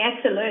 Absolutely,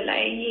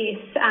 yes.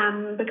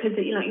 Because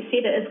like you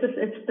said,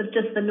 it's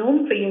just the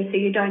norm for you, so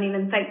you don't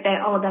even think that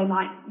they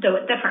might do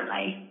it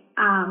differently.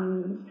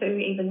 To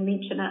even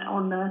mention it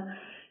on the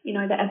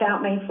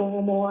About Me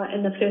forum or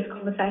in the first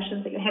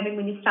conversations that you're having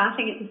when you're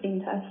starting at the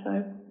centre. So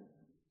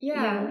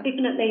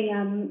definitely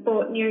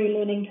brought new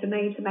learning to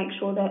me to make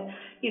sure that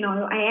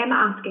I am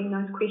asking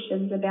those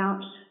questions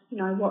about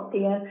what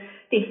their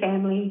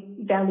family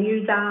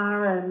values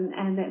are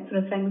and that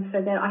sort of thing, so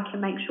that I can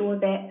make sure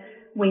that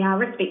we are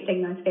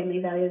respecting those family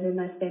values and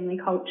those family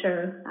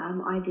culture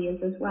ideas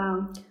as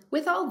well.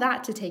 With all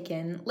that to take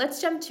in,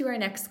 let's jump to our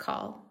next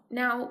call.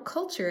 Now,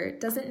 culture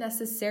doesn't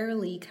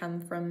necessarily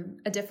come from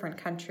a different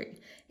country.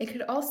 It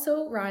could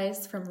also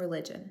rise from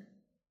religion.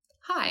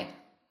 Hi.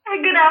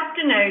 Good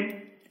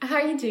afternoon. How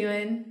are you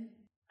doing?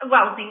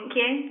 Well, thank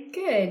you.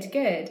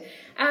 Good.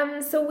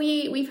 So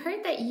we've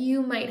heard that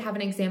you might have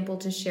an example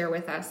to share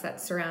with us that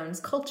surrounds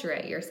culture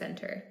at your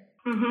centre.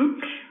 Mm-hmm.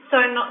 So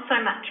not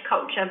so much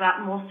culture,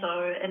 but more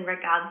so in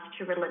regards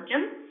to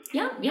religion.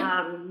 Yeah.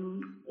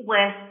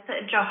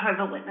 With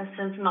Jehovah's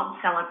Witnesses not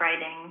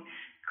celebrating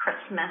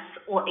Christmas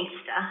or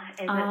Easter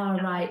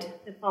as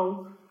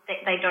people that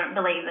they don't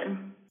believe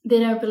in. They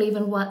don't believe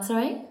in what,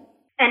 sorry?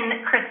 In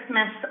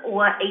Christmas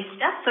or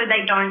Easter, so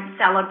they don't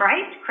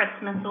celebrate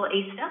Christmas or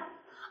Easter.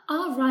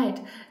 Oh, right.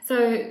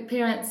 So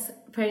parents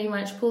pretty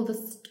much pull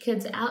the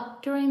kids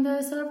out during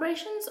those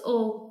celebrations,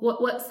 or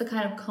what's the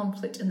kind of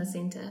conflict in the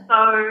centre?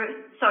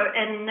 So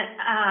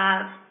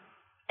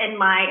in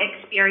my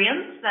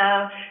experience,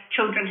 the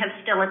children have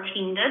still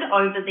attended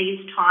over these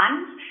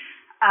times.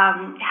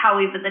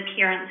 However, the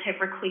parents have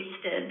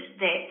requested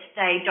that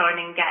they don't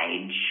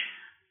engage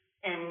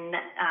in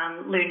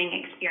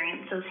learning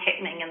experiences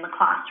happening in the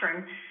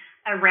classroom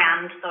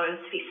around those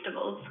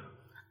festivals.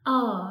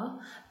 Oh,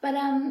 but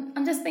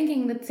I'm just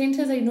thinking that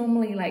centres are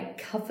normally like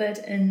covered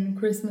in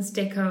Christmas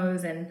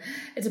decos and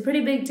it's a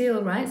pretty big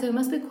deal, right? So it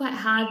must be quite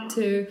hard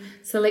to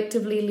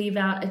selectively leave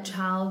out a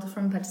child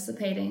from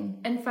participating.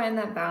 And find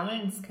that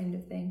balance kind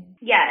of thing.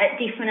 Yeah,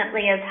 it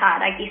definitely is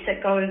hard. I guess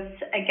it goes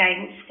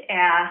against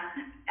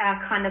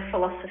our kind of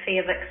philosophy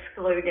of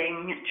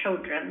excluding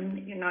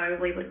children.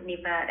 We would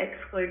never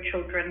exclude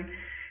children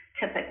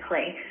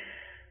typically.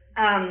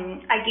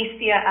 I guess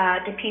there are,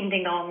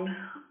 depending on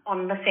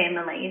the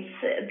families,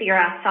 there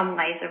are some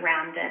ways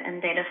around it,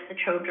 and that if the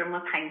children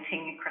were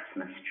painting a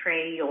Christmas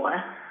tree or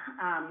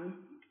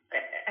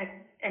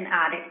an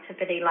art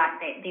activity like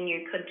that, then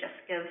you could just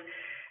give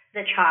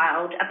the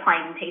child a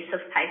plain piece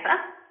of paper.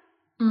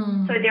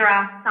 So there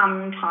are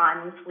some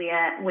times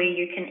where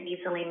you can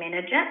easily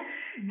manage it.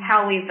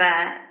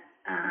 However,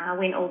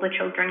 when all the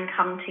children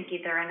come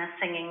together and are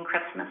singing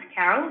Christmas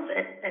carols,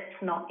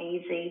 it's not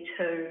easy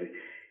to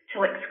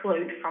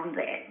exclude from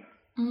that.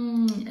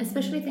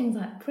 Especially things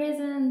like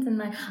presents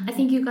and I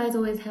think you guys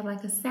always have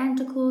like a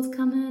Santa Claus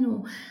come in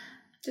or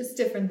just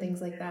different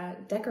things like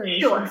that,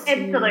 decorations. Sure,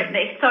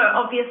 absolutely. So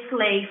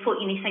obviously for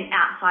anything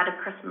outside of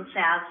Christmas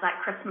hours, like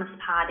Christmas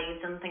parties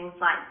and things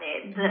like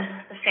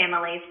that, the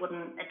families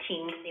wouldn't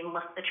attend them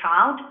with the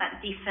child, but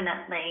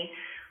definitely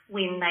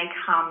when they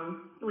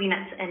come, when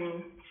it's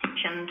in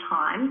session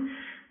time,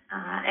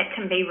 it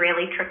can be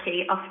really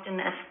tricky. Often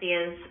if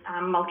there's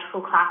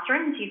multiple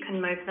classrooms, you can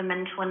move them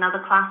into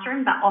another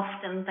classroom, but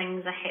often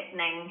things are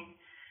happening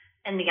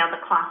in the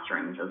other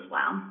classrooms as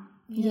well.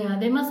 Yeah,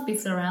 they must be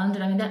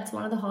surrounded. I mean, that's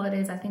one of the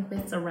holidays I think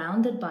we're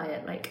surrounded by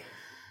it. Like,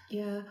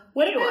 yeah.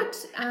 What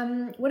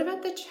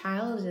about the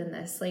child in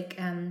this? Like,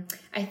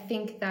 I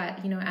think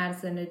that,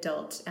 as an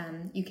adult,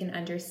 you can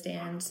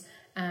understand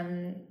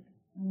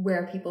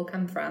where people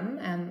come from.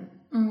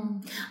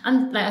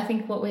 I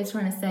think what we're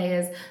trying to say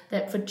is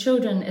that for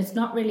children, it's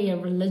not really a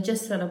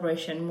religious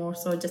celebration, more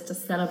so just a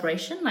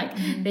celebration. Like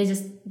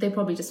they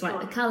probably just like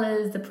the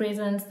colours, the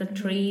presents, the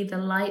tree, the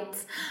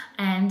lights,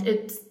 and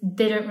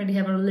they don't really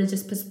have a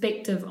religious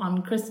perspective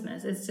on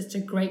Christmas. It's just a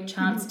great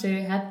chance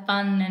to have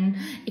fun and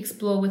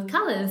explore with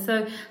colours.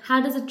 So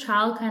how does a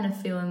child kind of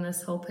feel in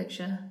this whole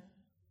picture?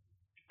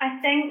 I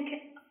think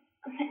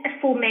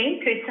for me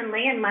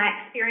personally, in my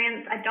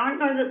experience, I don't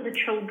know that the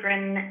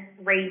children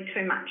read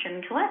too much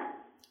into it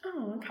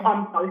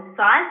on both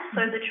sides.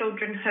 So the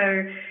children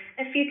who,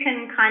 if you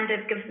can kind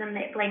of give them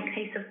that blank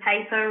piece of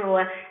paper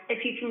or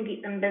if you can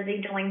get them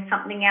busy doing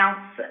something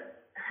else,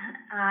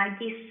 I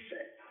guess,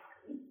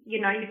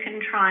 you can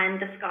try and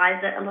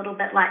disguise it a little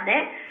bit like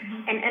that.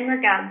 Mm-hmm. And in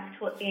regards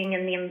to it being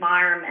in the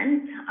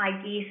environment, I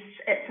guess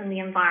it's in the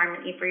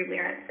environment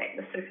everywhere. It's at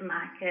the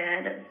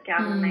supermarket, it's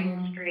down the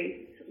main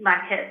streets,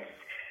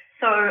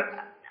 so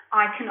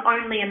I can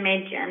only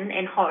imagine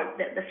and hope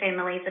that the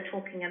families are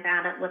talking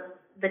about it with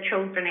the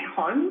children at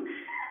home.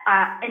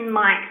 In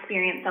my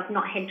experience, I've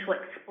not had to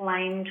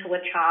explain to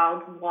a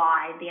child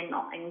why they're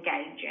not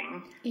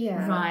engaging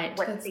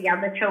with the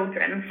other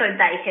children, so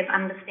they have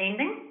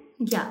understanding.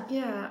 Yeah.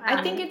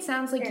 I think it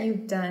sounds like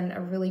you've done a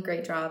really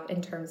great job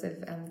in terms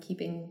of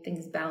keeping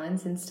things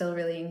balanced and still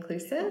really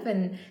inclusive,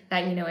 and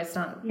that, it's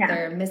not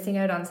they're missing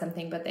out on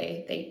something, but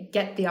they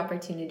get the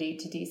opportunity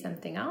to do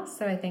something else.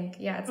 So I think,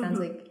 it sounds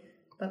like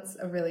that's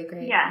a really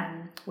great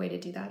way to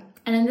do that.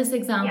 And in this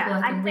example,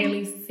 I can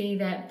really see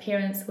that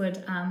parents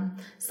would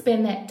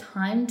spend that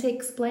time to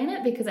explain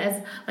it, because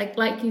as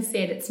like you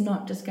said, it's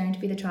not just going to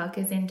be the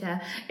childcare centre.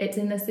 It's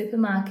in the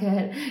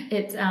supermarket.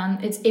 It's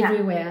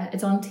everywhere.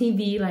 It's on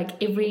TV. Like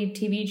every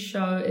TV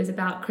show is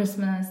about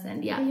Christmas,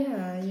 and yeah,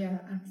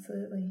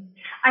 absolutely.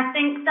 I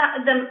think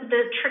that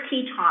the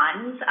tricky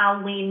times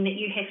are when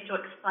you have to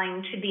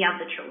explain to the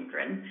other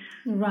children,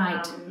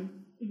 right?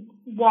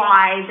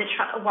 Why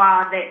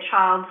that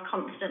child's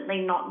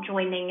constantly not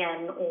joining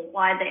in, or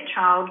why that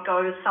child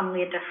goes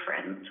somewhere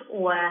different,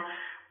 or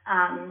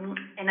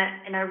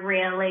in a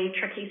really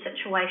tricky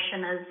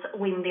situation is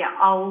when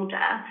they're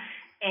older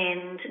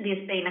and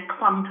there's been a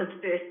clump of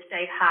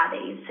birthday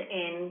parties,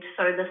 and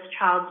so this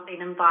child's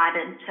been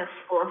invited to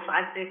 4 or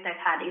 5 birthday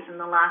parties in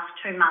the last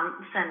 2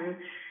 months and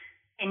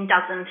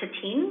doesn't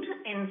attend,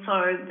 and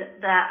so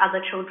the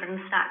other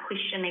children start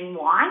questioning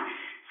why.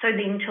 So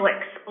then to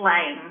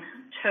explain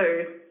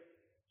to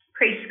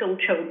preschool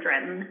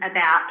children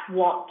about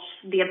what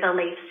their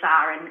beliefs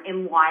are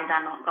and why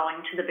they're not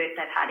going to the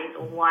birthday parties,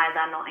 or why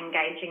they're not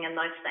engaging in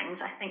those things,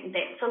 I think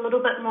that's a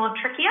little bit more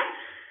trickier.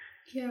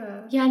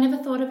 Yeah, I never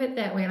thought of it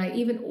that way. Like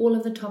even all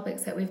of the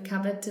topics that we've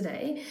covered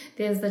today,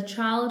 there's the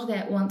child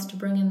that wants to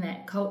bring in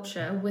that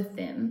culture with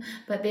them,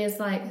 but there's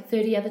like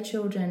 30 other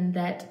children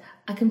that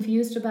are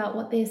confused about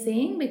what they're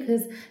seeing,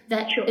 because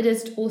it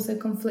is also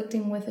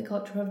conflicting with a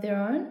culture of their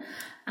own.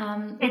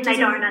 And they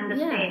don't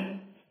understand.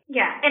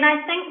 Yeah, and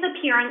I think the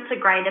parents are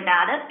great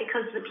about it,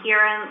 because the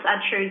parents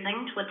are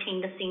choosing to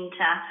attend a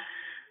centre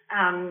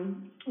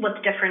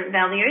with different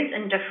values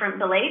and different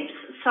beliefs.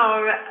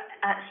 So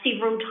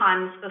several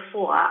times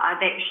before,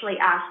 I've actually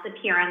asked the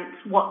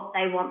parents what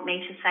they want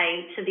me to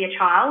say to their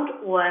child,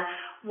 or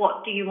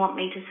what do you want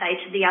me to say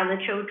to the other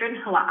children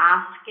who are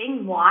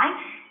asking why.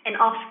 And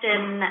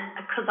often,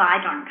 because I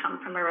don't come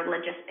from a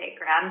religious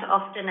background,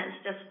 often it's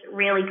just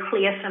really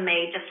clear for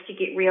me just to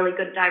get really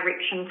good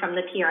direction from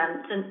the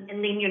parents,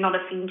 and then you're not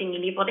offending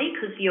anybody,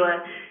 because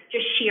you're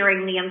just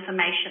sharing the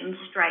information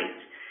straight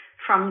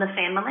from the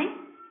family.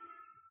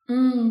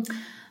 I'm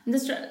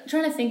just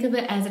trying to think of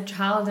it as a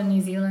child in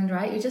New Zealand,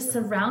 right? You're just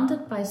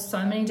surrounded by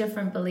so many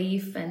different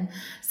beliefs and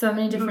so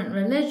many different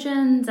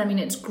religions. I mean,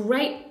 it's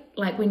great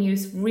like when you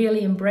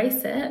really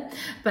embrace it,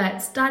 but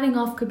starting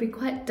off could be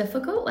quite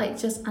difficult, like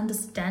just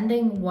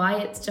understanding why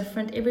it's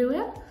different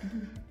everywhere.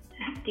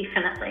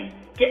 Definitely.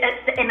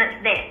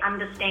 It's that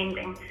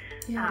understanding.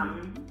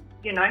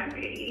 You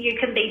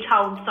can be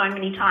told so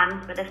many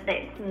times, but if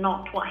that's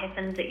not what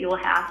happens at your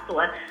house,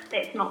 or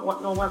that's not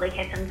what normally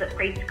happens at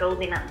preschool,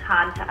 then it's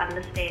hard to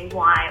understand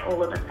why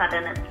all of a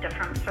sudden it's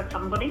different for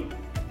somebody.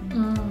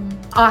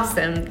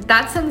 Awesome.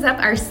 That sums up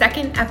our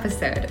second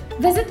episode.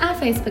 Visit our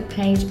Facebook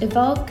page,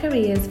 Evolve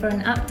Careers, for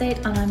an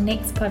update on our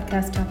next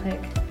podcast topic.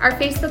 Our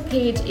Facebook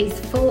page is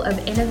full of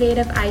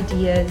innovative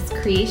ideas,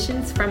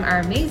 creations from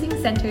our amazing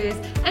centres,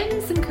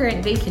 and some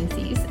current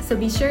vacancies, so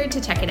be sure to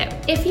check it out.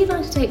 If you'd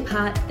like to take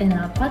part in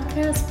our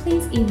podcast,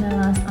 please email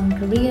us on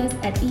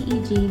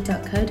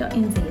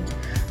careers@eeg.co.nz.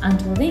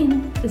 Until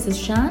then, this is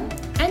Sian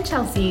and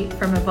Chelsea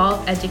from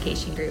Evolve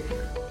Education Group.